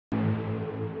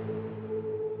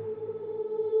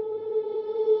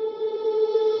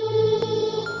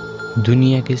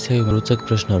दुनियाँकै सबैभन्दा रोचक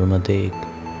प्रश्नहरूमध्ये एक,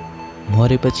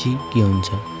 मरेपछि के हुन्छ?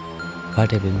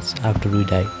 What happens after we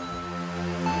die?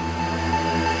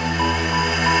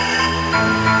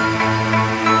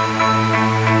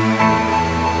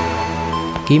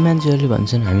 केही मान्छेहरूले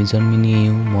भन्छन् हामी जन्मिने यही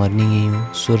हौँ, मर्ने यही हौँ,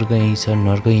 स्वर्ग यही छ,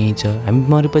 नर्क यही छ, हामी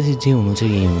मरेपछि जे हुनु छ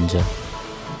यही हुन्छ।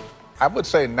 I would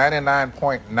say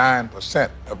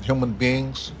 99.9% of human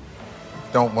beings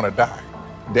don't want to die.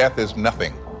 Death is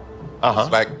nothing.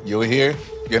 It's like you're here,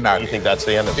 you're not here. You think that's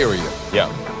the end of it? Period. Yeah.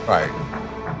 Right.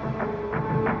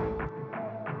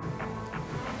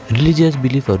 Religious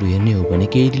बिलिफहरू हेर्ने हो भने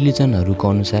केही रिलिजनहरूको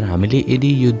अनुसार हामीले यदि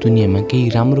यो दुनियाँमा केही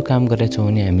राम्रो काम गरेछौँ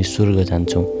भने हामी स्वर्ग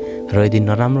जान्छौँ र यदि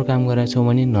नराम्रो काम गरेछौँ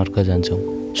भने नर्क जान्छौँ।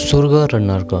 स्वर्ग र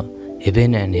नर्क,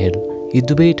 हेभेन एन्ड हेल, यी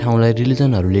दुवै ठाउँलाई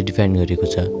रिलिजनहरूले डिफाइन गरेको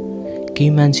छ। केही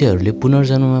मान्छेहरूले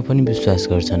पुनर्जन्ममा पनि विश्वास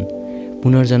गर्छन्।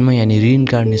 पुनर्जन्म यानि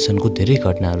रिइन्कार्नेसनको धेरै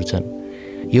घटनाहरू छन्।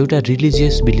 एउटा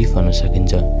रिलिजियस बिलिफ भन्न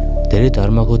सकिन्छ। धेरै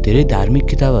धर्मको धेरै धार्मिक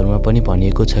किताबहरूमा पनि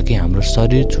भनिएको छ कि हाम्रो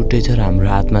शरीर छुट्टै छ र हाम्रो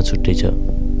आत्मा छुट्टै छ।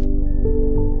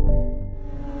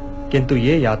 किंतु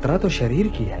ये यात्रा तो शरीर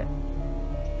की है,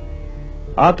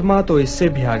 आत्मा तो इससे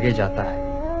भी आगे जाता है।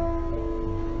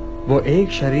 वो एक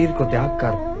शरीर को त्याग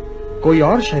कर कोई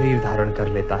और शरीर धारण कर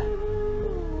लेता है।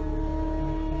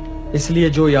 इसलिए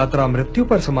जो यात्रा मृत्यु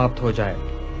पर समाप्त हो जाए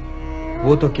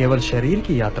वो तो केवल शरीर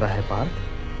की यात्रा है पार्थ,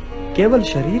 केवल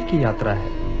शरीर की यात्रा है।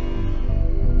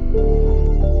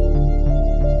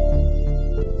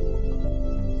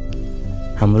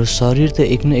 हाम्रो शरीर त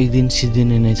एक न एक दिन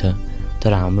सिद्धिने नै छ,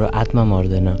 तर हाम्रो आत्मा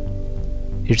मर्दैन।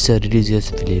 It's a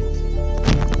religious belief.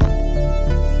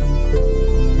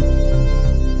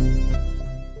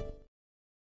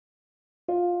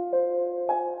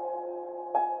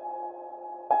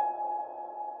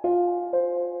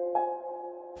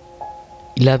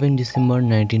 December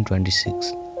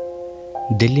 1926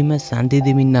 दिल्लीमा शान्ति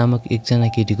देवी नामक एकजना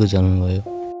केटीको जन्म भयो।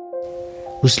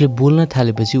 उसले बोल्न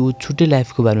थालेपछि ऊ छुट्टै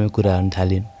लाइफको बारेमा कुरा गर्न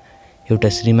थालिन्। एउटा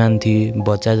श्रीमान थिए,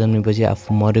 बच्चा जन्मेपछि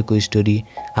आफू मरेको स्टोरी,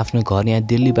 आफ्नो घर यहाँ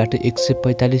दिल्लीबाट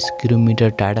 145 किलोमिटर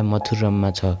टाढा मथुराममा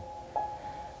छ।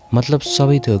 मतलब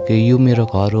सबै थियो कि यो मेरो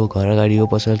घर हो, घर अगाडि यो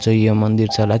पसल छ, यो मन्दिर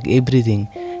छ, like everything.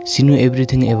 C new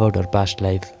everything about her past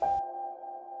life.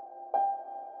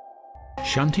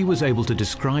 Shanti was able to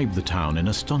describe the town in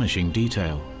astonishing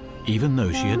detail, even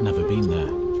though she had never been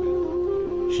there.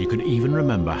 She could even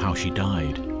remember how she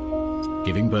died,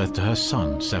 giving birth to her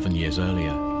son 7 years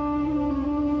earlier.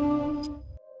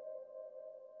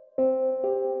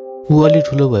 ऊ अलि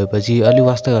ठुलो भएपछि अलि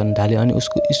वास्ता गर्न थाले अनि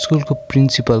उसको स्कुलको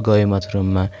प्रिन्सिपल गए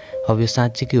मथुराममा। अब यो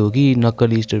साँच्चीकै हो कि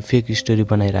नक्कली स्टोरी, फेक स्टोरी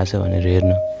बनाइरहेछ भनेर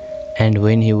हेर्न। And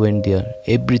when he went there,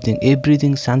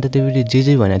 everything Shanta देवीले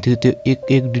जे भनेको थियो त्यो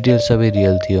एक डिटेल सबै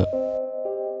रियल थियो।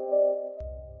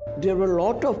 There were a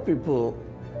lot of people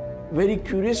very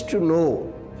curious to know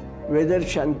whether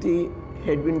Shanti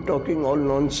had been talking all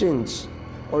nonsense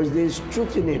or there is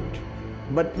truth in it.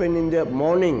 But when in the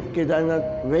morning Kedarnath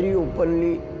very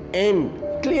openly and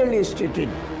clearly stated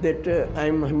that I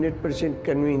am 100%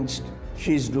 convinced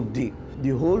she is Rugdi,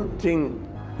 the whole thing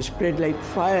spread like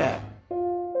fire.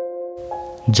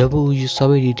 जब ऊ यो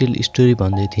सबै detail story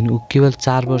भन्दै थिइन्, ऊ केवल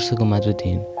 4 वर्षको मात्र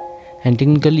थिइन्। एन्ड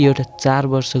टेक्निकली एउटा 4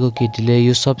 वर्षको केटीले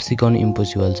यो सब सिकाउनु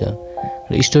इम्पोसिबल छ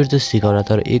र स्टोरी त सिकाउला,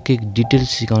 तर एक डिटेल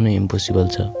सिकाउनु इम्पोसिबल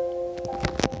छ।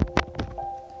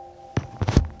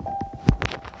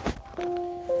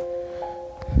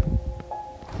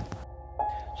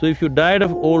 So if you died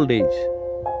of old age,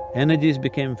 energies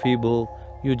became feeble,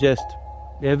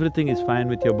 everything is fine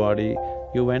with your body,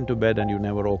 you went to bed and you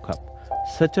never woke up.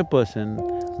 Such a person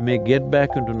may get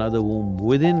back into another womb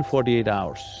within 48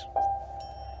 hours.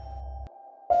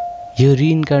 यो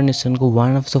रिइन्कार्नेसनको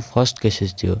one of the first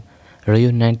cases थियो र यो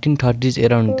 1930s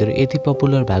एराउन्डतिर यति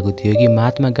popular भएको थियो कि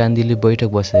महात्मा गान्धीले बैठक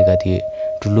बसेका थिए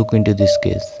to look into this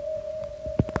case.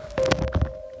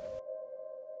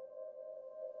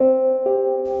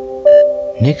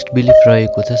 Next belief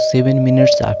रहेको छ 7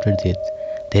 मिनट्स आफ्टर डेथ।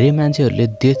 धेरै मान्छेहरूले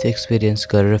डेथ एक्सपिरियन्स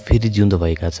गरेर फेरि जिउँदो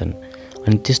भएका छन्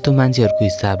अनि त्यस्तो मान्छेहरूको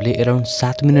हिसाबले अराउन्ड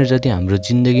 7 मिनट जति हाम्रो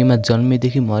जिन्दगीमा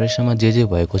जन्मेदेखि मरेसम्म जे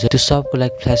भएको छ त्यो सबको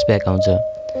लागि फ्ल्यासब्याक आउँछ।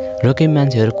 र केही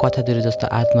मान्छेहरू कथातिर जस्तो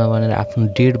आत्मा बनेर आफ्नो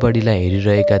डेड बडीलाई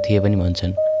हेरिरहेका थिए पनि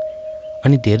भन्छन्।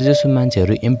 अनि धेरैजसो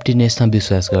मान्छेहरू एम्प्टीनेसमा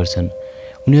विश्वास गर्छन्।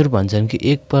 उनीहरू भन्छन् कि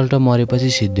एकपल्ट मरेपछि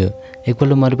सिद्धियो,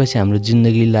 एकपल्ट मरेपछि हाम्रो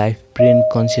जिन्दगी, लाइफ, ब्रेन,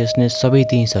 कन्सियसनेस सबै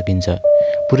त्यहीँ सकिन्छ,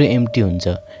 पुरै एम्प्टी हुन्छ,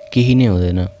 केही नै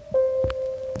हुँदैन।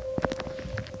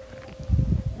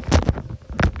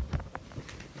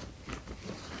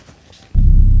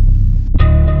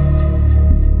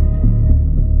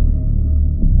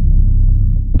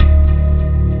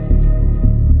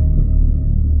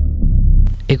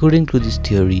 According to this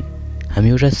theory, हामी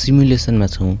एउटा सिमुलेसनमा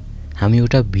छौँ, हामी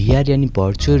एउटा VR यानि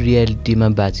भर्चुअल रियालिटीमा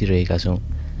बाँचिरहेका छौँ,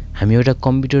 हामी एउटा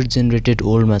कम्प्युटर जेनेरेटेड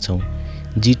वर्ल्डमा छौँ।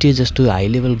 GTA जस्तो हाई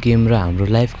लेभल गेम र हाम्रो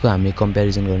लाइफको हामीले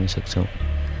कम्पेरिजन गर्न सक्छौँ।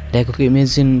 लाइक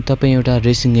इमेजिन तपाईँ एउटा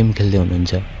रेसिङ गेम खेल्दै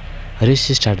हुनुहुन्छ, रेस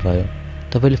स्टार्ट भयो,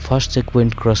 तपाईँले फर्स्ट चेक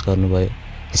पोइन्ट क्रस गर्नुभयो,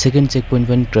 सेकेन्ड चेक पोइन्ट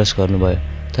पनि क्रस गर्नुभयो,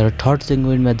 तर थर्ड चेक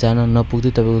पोइन्टमा जान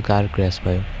नपुग्दै तपाईँको कार क्र्यास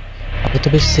भयो। अब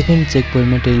तपाईँ सेकेन्ड चेक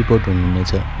पोइन्टमा टेलिपोर्ट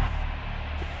हुनुहुनेछ,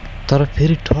 तर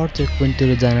फेरि थर्ड चेक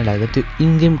पोइन्टतिर जान लाग्दा त्यो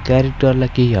इन गेम क्यारेक्टरलाई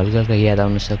केही हल्का हल्का याद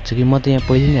आउन सक्छ कि म त यहाँ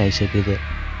पहिले नै आइसकेँ त,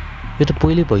 यो त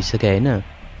पहिले भइसक्यो होइन।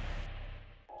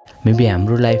 मेबी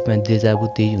हाम्रो लाइफमा डेजाभु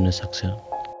त्यही हुनसक्छ।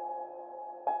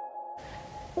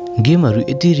 गेमहरू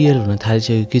यति रियल हुन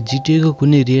थालिसक्यो कि जिटिएको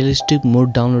कुनै रियलिस्टिक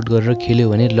मोड डाउनलोड गरेर खेल्यो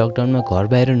भने लकडाउनमा घर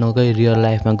बाहिर नगई रियल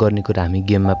लाइफमा गर्ने कुरा हामी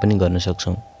गेममा पनि गर्न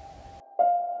सक्छौँ।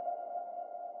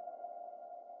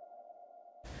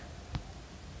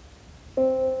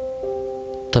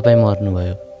 तपाईँ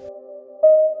मर्नुभयो,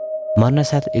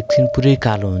 मर्नासाथ एकछिन पुरै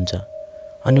कालो हुन्छ,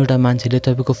 अनि एउटा मान्छेले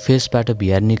तपाईँको फेसबाट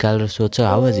भिआर निकालेर सोध्छ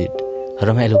हाउ वाज इट,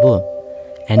 रमाइलो भयो,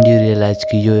 एन्ड यु रियलाइज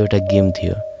कि यो एउटा गेम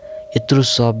थियो। यत्रो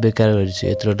सब बेकारहरू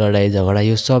थियो, यत्रो लडाइँ झगडा,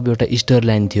 यो सब एउटा स्टोरी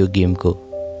लाइन थियो गेमको।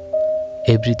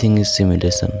 Everything is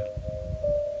simulation.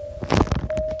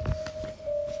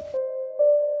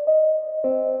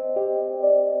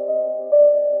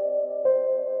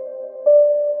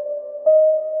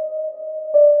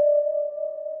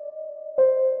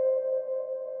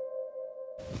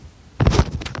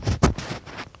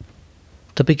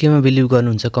 तपाईँ केमा बिलिभ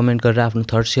गर्नुहुन्छ कमेन्ट गरेर आफ्नो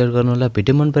थट सेयर गर्नुहोला।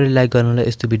 भिडियो मन परे लाइक गर्नुहोला।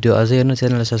 यस्तो भिडियो अझै हेर्न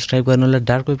च्यानललाई सब्सक्राइब गर्नुहोला।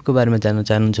 डार्क वेबको बारेमा जान्न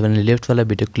चाहनुहुन्छ भने लेफ्टवाला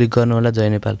भिडियो क्लिक गर्नुहोला। जय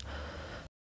नेपाल।